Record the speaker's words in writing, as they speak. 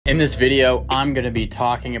this video, I'm going to be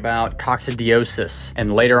talking about coccidiosis,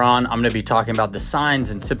 and later on, I'm going to be talking about the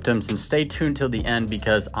signs and symptoms, and stay tuned till the end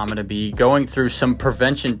because I'm going to be going through some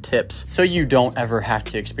prevention tips so you don't ever have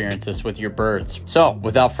to experience this with your birds. So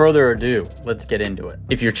without further ado, let's get into it.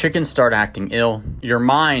 If your chickens start acting ill, your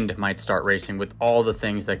mind might start racing with all the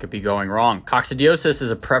things that could be going wrong. Coccidiosis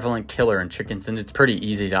is a prevalent killer in chickens, and it's pretty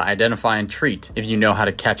easy to identify and treat if you know how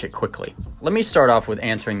to catch it quickly. Let me start off with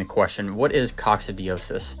answering the question, what is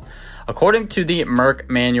coccidiosis? According to the Merck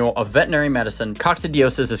Manual of Veterinary Medicine,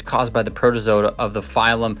 coccidiosis is caused by the protozoa of the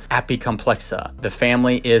phylum Apicomplexa. The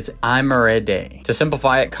family is Imeridae. To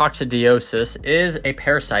simplify it, coccidiosis is a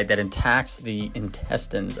parasite that attacks the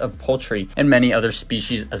intestines of poultry and many other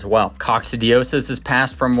species as well. Coccidiosis is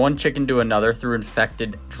passed from one chicken to another through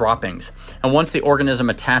infected droppings. And once the organism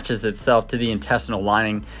attaches itself to the intestinal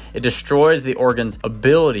lining, it destroys the organ's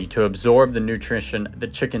ability to absorb the nutrition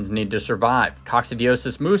that chickens need to survive.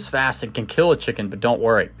 Coccidiosis moves fast and can kill a chicken, but don't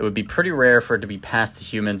worry. It would be pretty rare for it to be passed to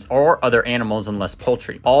humans or other animals unless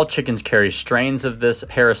poultry. All chickens carry strains of this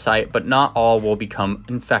parasite, but not all will become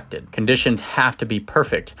infected. Conditions have to be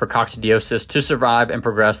perfect for coccidiosis to survive and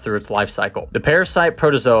progress through its life cycle. The parasite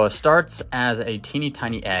protozoa starts as a teeny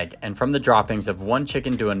tiny egg, and from the droppings of one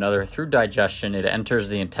chicken to another through digestion, it enters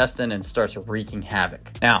the intestine and starts wreaking havoc.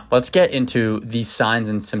 Now, let's get into the signs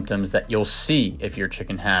and symptoms that you'll see if your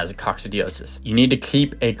chicken has coccidiosis. You need to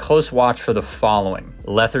keep a close watch for the following: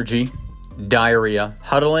 lethargy, diarrhea,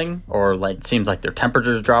 huddling, or like it seems like their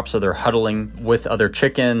temperatures drop, so they're huddling with other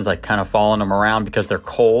chickens, like kind of following them around because they're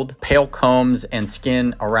cold, pale combs and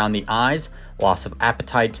skin around the eyes, loss of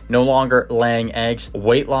appetite, no longer laying eggs,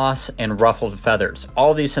 weight loss, and ruffled feathers.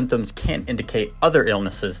 All these symptoms can indicate other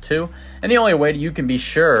illnesses too, and the only way you can be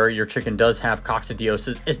sure your chicken does have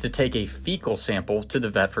coccidiosis is to take a fecal sample to the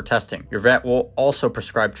vet for testing. Your vet will also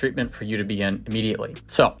prescribe treatment for you to begin immediately.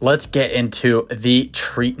 So let's get into the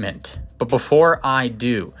treatment. But before I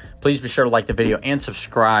do, please be sure to like the video and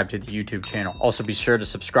subscribe to the YouTube channel. Also be sure to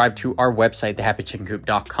subscribe to our website,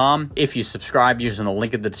 thehappychickencoop.com. If you subscribe using the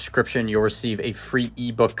link in the description, you'll receive a free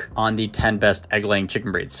ebook on the 10 best egg-laying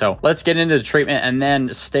chicken breeds. So let's get into the treatment, and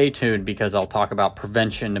then stay tuned because I'll talk about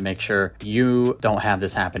prevention to make sure you don't have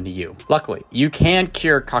this happen to you. Luckily, you can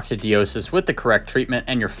cure coccidiosis with the correct treatment,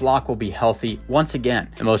 and your flock will be healthy once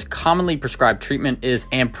again. The most commonly prescribed treatment is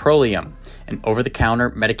Amprolium, an over-the-counter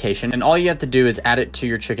medication, and all you have to do is add it to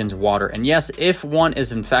your chicken's water. And yes, if one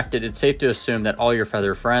is infected, it's safe to assume that all your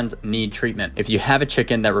feather friends need treatment. If you have a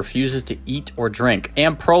chicken that refuses to eat or drink,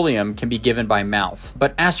 Amprolium can be given by mouth.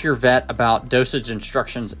 But ask your vet about dosage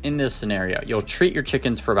instructions in this scenario. You'll treat your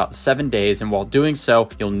chickens for about 7 days, and while doing so,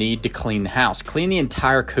 you'll need to clean the house. Clean the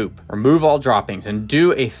entire coop, remove all droppings, and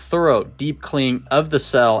do a thorough deep clean of the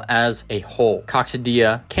cell as a whole.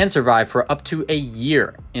 Coccidia can survive for up to a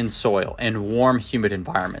year in soil and warm, humid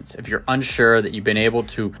environments. If you're unsure that you've been able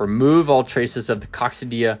to remove all traces of the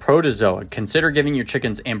Coccidia protozoa, consider giving your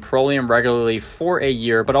chickens Amprolium regularly for a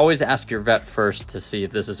year, but always ask your vet first to see if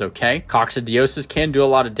this is okay. Coccidiosis can do a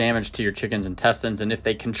lot of damage to your chicken's intestines, and if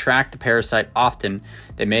they contract the parasite often,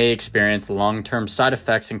 they may experience long-term side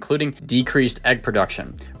effects, including decreased egg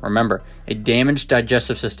production. Remember, a damaged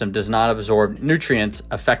digestive system does not absorb nutrients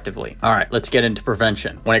effectively. All right, let's get into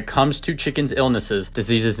prevention. When it comes to chickens' illnesses,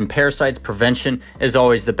 diseases, and parasites, prevention is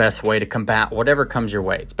always the best way to combat whatever comes your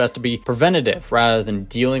way. It's best to be preventative rather than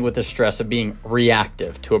dealing with the stress of being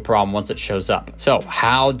reactive to a problem once it shows up. So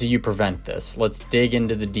how do you prevent this? Let's dig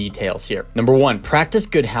into the details here. Number one, practice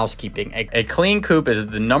good housekeeping. A clean coop is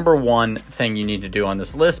the number one thing you need to do on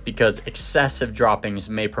this list because excessive droppings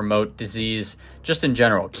may promote disease just in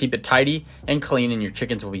general. Keep it tidy and clean and your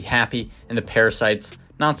chickens will be happy, and the parasites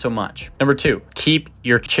not so much. Number two, keep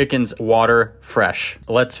your chickens' water fresh.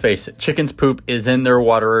 Let's face it, chickens' poop is in their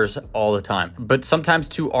waterers all the time, but sometimes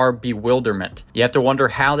to our bewilderment, you have to wonder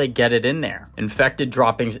how they get it in there. Infected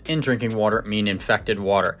droppings in drinking water mean infected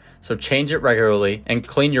water, so change it regularly and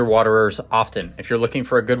clean your waterers often. If you're looking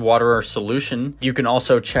for a good waterer solution, you can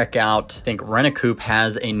also check out, I think Rent-A-Coop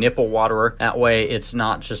has a nipple waterer. That way it's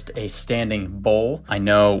not just a standing bowl. I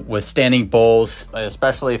know with standing bowls,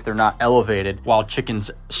 especially if they're not elevated, while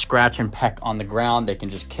chickens scratch and peck on the ground, they can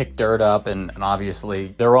just kick dirt up and obviously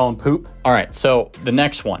their own poop. All right, so the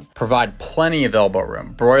next one, provide plenty of elbow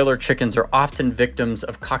room. Broiler chickens are often victims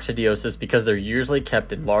of coccidiosis because they're usually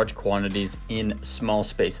kept in large quantities in small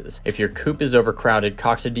spaces. If your coop is overcrowded,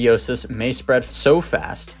 coccidiosis may spread so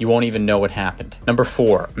fast you won't even know what happened. Number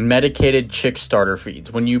four, medicated chick starter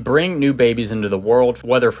feeds. When you bring new babies into the world,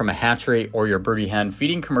 whether from a hatchery or your broody hen,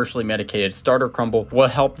 feeding commercially medicated starter crumble will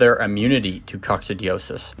help their immunity to coccidiosis.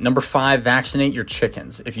 coccidiosis. Number 5, vaccinate your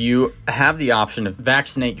chickens. If you have the option to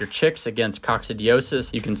vaccinate your chicks against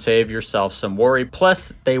coccidiosis, you can save yourself some worry.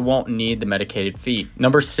 Plus, they won't need the medicated feed.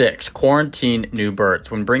 Number 6, quarantine new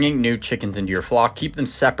birds. When bringing new chickens into your flock, keep them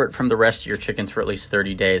separate from the rest of your chickens for at least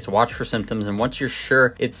 30 days. Watch for symptoms, and once you're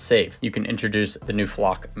sure it's safe, you can introduce the new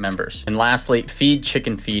flock members. And lastly, feed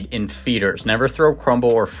chicken feed in feeders. Never throw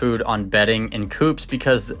crumble or food on bedding in coops,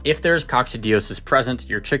 because if there's coccidiosis present,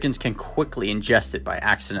 your chickens can quickly ingest it by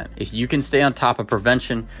accident. If you can stay on top of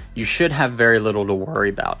prevention, you should have very little to worry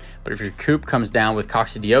about. But if your coop comes down with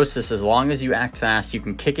coccidiosis, as long as you act fast, you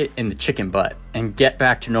can kick it in the chicken butt and get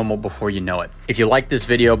back to normal before you know it. If you like this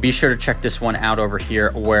video, be sure to check this one out over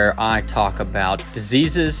here, where I talk about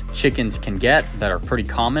diseases chickens can get that are pretty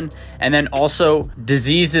common, and then also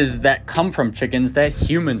diseases that come from chickens that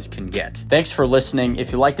humans can get. Thanks for listening.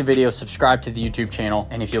 If you liked the video, subscribe to the YouTube channel,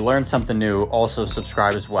 and if you learned something new, also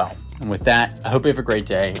subscribe as well. And with that, I hope you have a great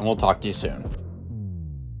day, and we'll talk to you soon.